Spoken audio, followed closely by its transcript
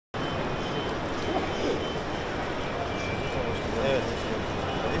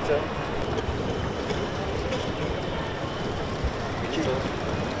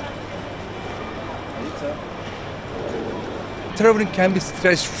traveling can be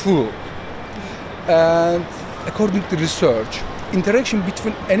stressful. And according to research, interaction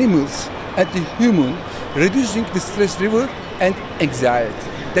between animals and the human reducing the stress level and anxiety.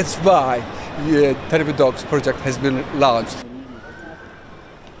 That's why the Therapy Dogs project has been launched.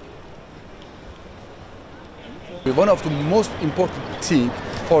 One of the most important things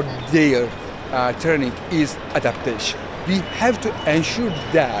for their training is adaptation. We have to ensure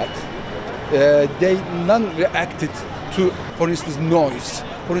that they non-reacted to, for instance, noise,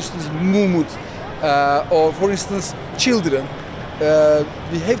 for instance, movement, or for instance, children.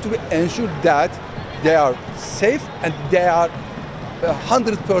 We have to ensure that they are safe and they are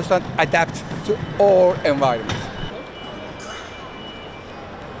 100% adapt to our environment.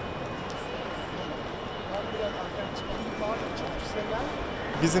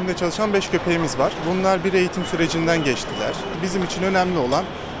 Bizimle çalışan 5 köpeğimiz var. Bunlar bir eğitim sürecinden geçtiler. Bizim için önemli olan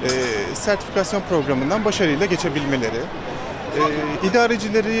sertifikasyon programından başarıyla geçebilmeleri.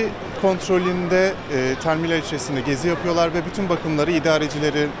 İdarecileri kontrolünde terminal içerisinde gezi yapıyorlar ve bütün bakımları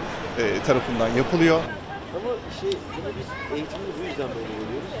idarecilerin tarafından yapılıyor. Ama bunu biz eğitimde bu yüzden böyle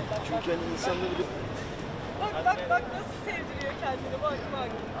görüyoruz. Çünkü hani insanları... Bak nasıl sevdiriyor kendini, bak.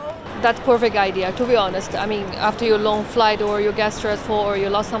 That's perfect idea, to be honest. I mean, after your long flight or you get stressful or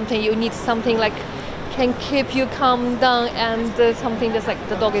you lost something, you need something like can keep you calm down and something that's like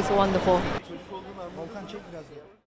the dog is wonderful. Volkan çek biraz ya.